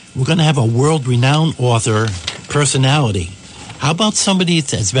we're going to have a world-renowned author personality. How about somebody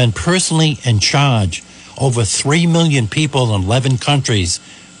that's been personally in charge over 3 million people in 11 countries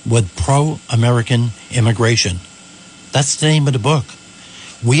with pro-American immigration? That's the name of the book.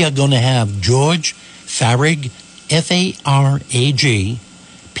 We are going to have George Farag, Farag,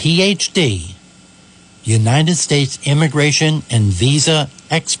 PhD, United States immigration and visa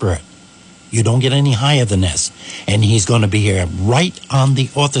expert. You don't get any higher than this. And he's going to be here right on the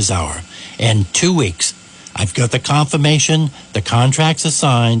Author's Hour in 2 weeks. I've got the confirmation, the contracts are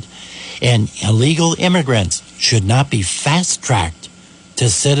signed, and illegal immigrants should not be fast-tracked to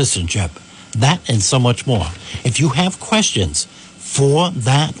citizenship. That and so much more. If you have questions for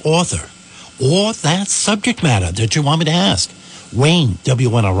that author or that subject matter that you want me to ask, Wayne,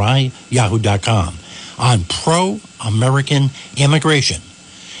 WNRI, yahoo.com, on pro-American immigration.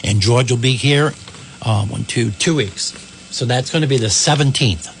 And George will be here 2 weeks. So that's going to be the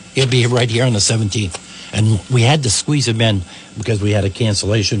 17th. He'll be right here on the 17th. And we had to squeeze him in because we had a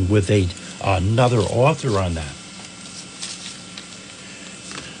cancellation with another author on that.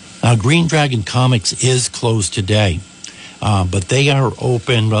 Now, Green Dragon Comics is closed today, but they are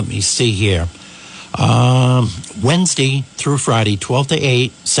open, let me see here, Wednesday through Friday, 12 to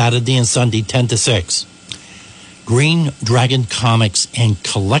 8, Saturday and Sunday, 10 to 6. Green Dragon Comics and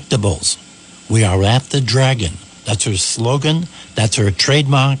Collectibles. We are at the Dragon. That's her slogan. That's her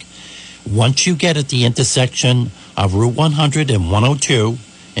trademark. Once you get at the intersection of Route 100 and 102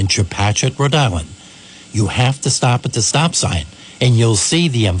 in Chepachet, Rhode Island, you have to stop at the stop sign, and you'll see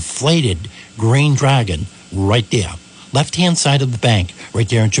the inflated Green Dragon right there. Left-hand side of the bank, right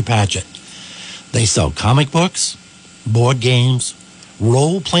there in Chepachet. They sell comic books, board games,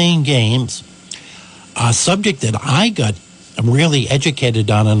 role-playing games. A subject that I got really educated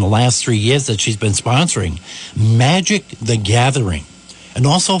on in the last 3 years that she's been sponsoring, Magic the Gathering, and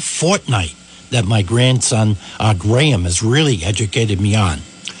also Fortnite, that my grandson Graham has really educated me on.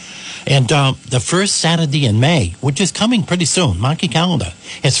 And the first Saturday in May, which is coming pretty soon, mark your calendar,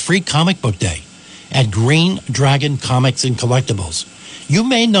 it's Free Comic Book Day at Green Dragon Comics and Collectibles. You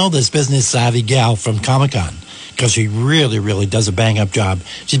may know this business savvy gal from Comic-Con, because she really, really does a bang-up job.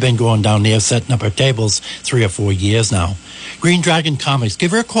 She's been going down there setting up her tables 3 or 4 years now. Green Dragon Comics,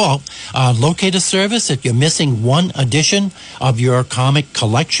 give her a call. Locate a service if you're missing one edition of your comic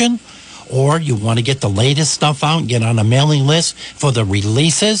collection, or you want to get the latest stuff out and get on a mailing list for the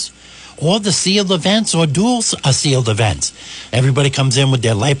releases, or the sealed events, or dual sealed events. Everybody comes in with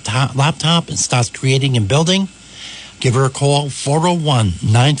their laptop and starts creating and building. Give her a call,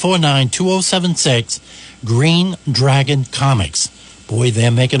 401-949-2076, Green Dragon Comics. Boy,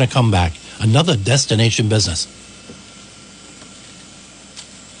 they're making a comeback. Another destination business.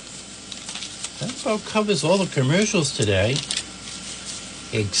 That about covers all the commercials today,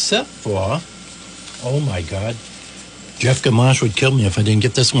 except for, oh my God, Jeff Gamache would kill me if I didn't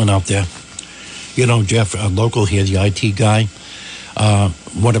get this one out there. You know, Jeff, local here, the IT guy,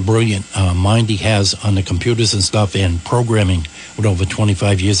 what a brilliant mind he has on the computers and stuff and programming with over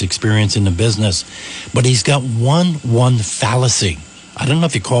 25 years experience in the business. But he's got one fallacy. I don't know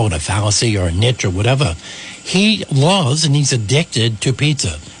if you call it a fallacy or a niche or whatever. He loves and he's addicted to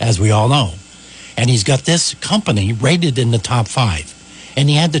pizza, as we all know. And he's got this company rated in the top 5. And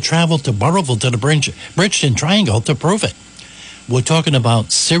he had to travel to Burrillville to the Bridgeton Triangle to prove it. We're talking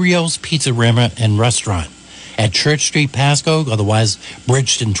about Cirio's Pizzeria and Restaurant at Church Street, Pasco, otherwise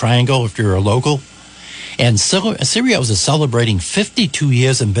Bridgeton Triangle if you're a local. And Cirio's is celebrating 52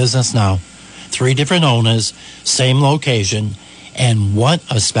 years in business now. 3 different owners, same location. And what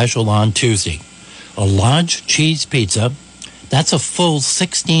a special on Tuesday. A large cheese pizza. That's a full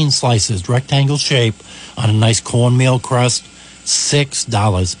 16 slices, rectangle shape, on a nice cornmeal crust.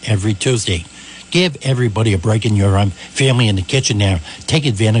 $6 every Tuesday. Give everybody a break in your family in the kitchen there. Take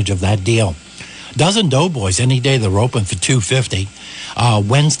advantage of that deal. Dozen Doughboys, any day they're open for $2.50.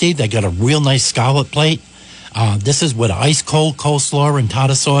 Wednesday, they got a real nice scallop plate. This is with ice cold coleslaw and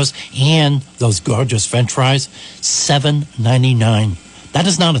tartar sauce and those gorgeous French fries. $7.99. That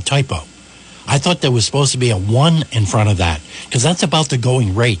is not a typo. I thought there was supposed to be a 1 in front of that because that's about the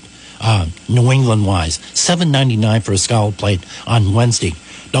going rate, New England-wise. $7.99 for a scallop plate on Wednesday.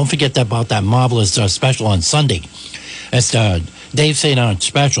 Don't forget about that marvelous special on Sunday. It's Dave St. Arch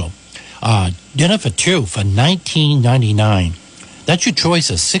special. Dinner for 2 for $19.99. That's your choice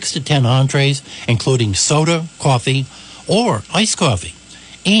of 6 to 10 entrees, including soda, coffee, or iced coffee,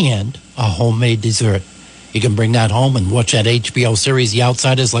 and a homemade dessert. You can bring that home and watch that HBO series, The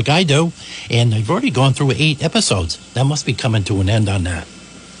Outsiders, like I do. And I've already gone through 8 episodes. That must be coming to an end on that.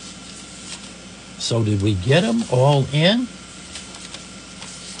 So did we get them all in?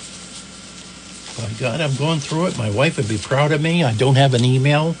 By God, I'm going through it. My wife would be proud of me. I don't have an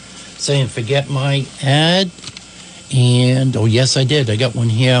email saying forget my ad. And, oh, yes, I did. I got one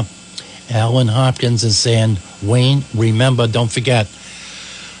here. Alan Hopkins is saying, Wayne, remember, don't forget.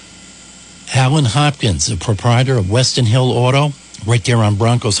 Alan Hopkins, the proprietor of Weston Hill Auto, right there on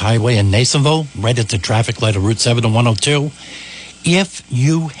Broncos Highway in Nasonville, right at the traffic light of Route 7 and 102. If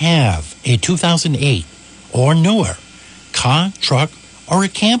you have a 2008 or newer car, truck, or a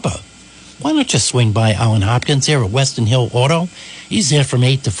camper, why don't you swing by Alan Hopkins here at Weston Hill Auto? He's there from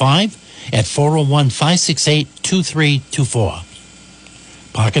 8 to 5 at 401-568-2324.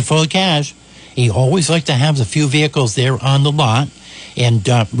 Pocket full of cash. He always likes to have a few vehicles there on the lot and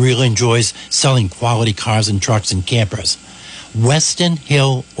really enjoys selling quality cars and trucks and campers. Weston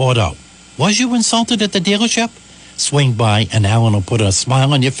Hill Auto. Was you insulted at the dealership? Swing by and Alan will put a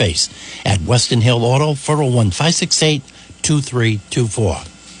smile on your face at Weston Hill Auto, 401-568-2324.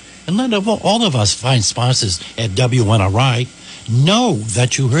 And let all of us fine sponsors at WNRI know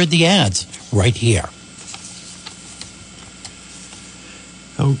that you heard the ads right here.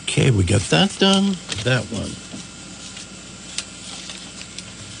 Okay, we got that done. That one.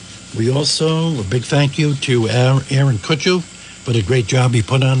 We also, a big thank you to Aaron Kutchu for the great job he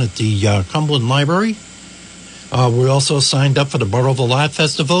put on at the Cumberland Library. We also signed up for the Burrillville Art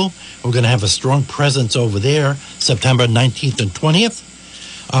Festival. We're going to have a strong presence over there, September 19th and 20th.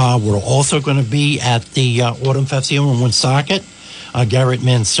 We're also going to be at the Autumn Festival in Woonsocket. Garrett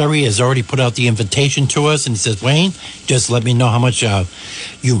Mansuri has already put out the invitation to us, and he says, Wayne, just let me know how much you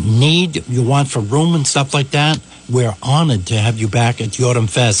want for room and stuff like that. We're honored to have you back at the Autumn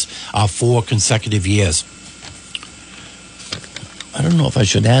Fest 4 consecutive years. I don't know if I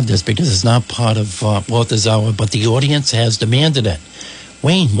should add this because it's not part of Author's Hour, but the audience has demanded it.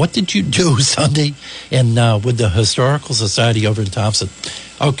 Wayne, what did you do Sunday with the Historical Society over in Thompson?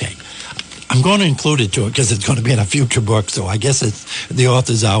 Okay. I'm going to include it to it because it's going to be in a future book, so I guess it's the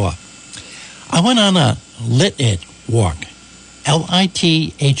Author's Hour. I went on a Lit-It walk,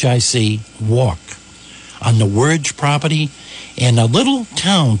 Lithic walk, on the Wurge property in a little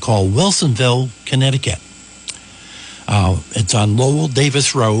town called Wilsonville, Connecticut. It's on Lowell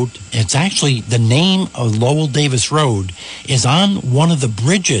Davis Road. It's actually, the name of Lowell Davis Road is on one of the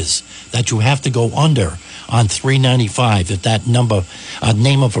bridges that you have to go under on 395, if that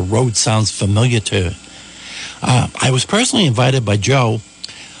name of a road sounds familiar to. I was personally invited by Joe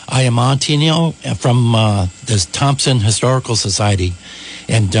Iamontino from the Thompson Historical Society,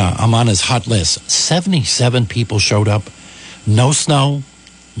 And I'm on his hot list. 77 people showed up. No snow,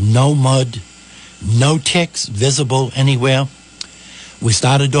 no mud, no ticks visible anywhere. We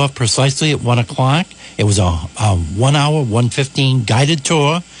started off precisely at 1 o'clock. It was a 1 hour, 1:15 guided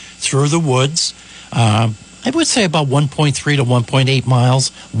tour through the woods. I would say about 1.3 to 1.8 miles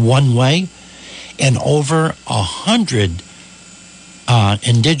one way. And over 100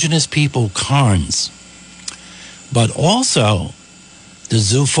 indigenous people cairns. But also the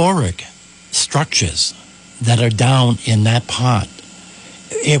zoophoric structures that are down in that part.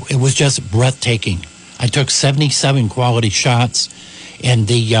 It was just breathtaking. I took 77 quality shots, and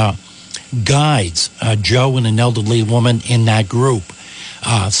the guides, Joe and an elderly woman in that group,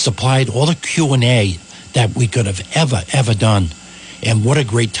 supplied all the Q&A that we could have ever done. And what a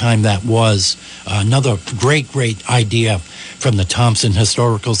great time that was. Another great idea from the Thompson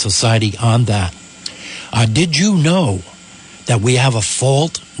Historical Society on that. Did you know that we have a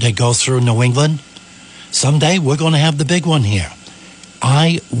fault that goes through New England? Someday we're going to have the big one here.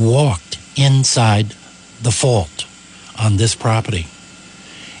 I walked inside the fault on this property.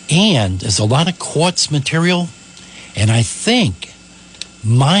 And there's a lot of quartz material. And I think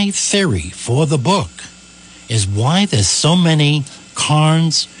my theory for the book is why there's so many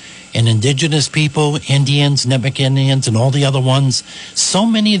cairns and indigenous people, Indians, Nipmuc Indians, and all the other ones. So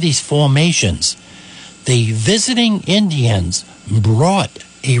many of these formations, the visiting Indians brought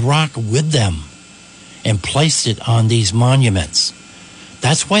a rock with them and placed it on these monuments.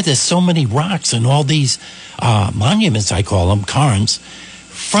 That's why there's so many rocks and all these monuments, I call them, cairns,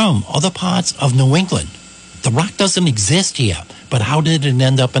 from other parts of New England. The rock doesn't exist here, but how did it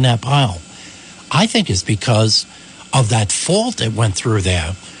end up in that pile? I think it's because of that fault that went through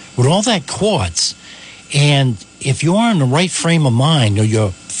there with all that quartz. And if you are in the right frame of mind or your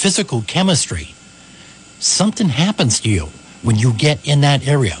physical chemistry, something happens to you when you get in that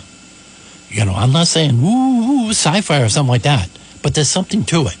area. You know, I'm not saying woo, sci-fi or something like that, but there's something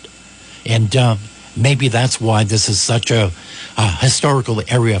to it. And maybe that's why this is such a historical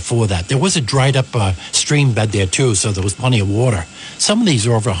area for that. There was a dried up stream bed there too, so there was plenty of water. Some of these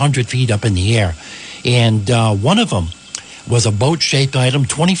are over 100 feet up in the air. And one of them was a boat-shaped item,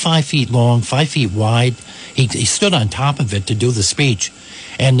 25 feet long, 5 feet wide. He stood on top of it to do the speech.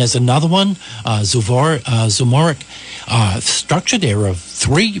 And there's another one, Zumoric structure there of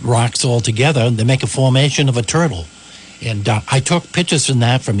 3 rocks all together. They make a formation of a turtle. And I took pictures from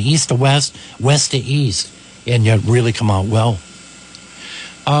that from east to west, west to east, and it really come out well.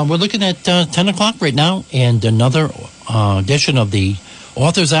 We're looking at 10 o'clock right now, and another edition of the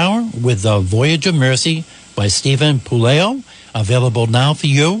Author's Hour with Voyage of Mercy by Stephen Puleo, available now for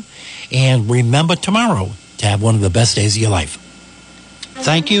you. And remember tomorrow to have one of the best days of your life.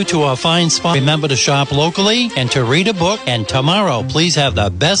 Thank you to our fine sponsor. Remember to shop locally and to read a book. And tomorrow, please have the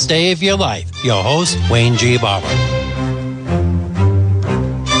best day of your life. Your host, Wayne G. Barber.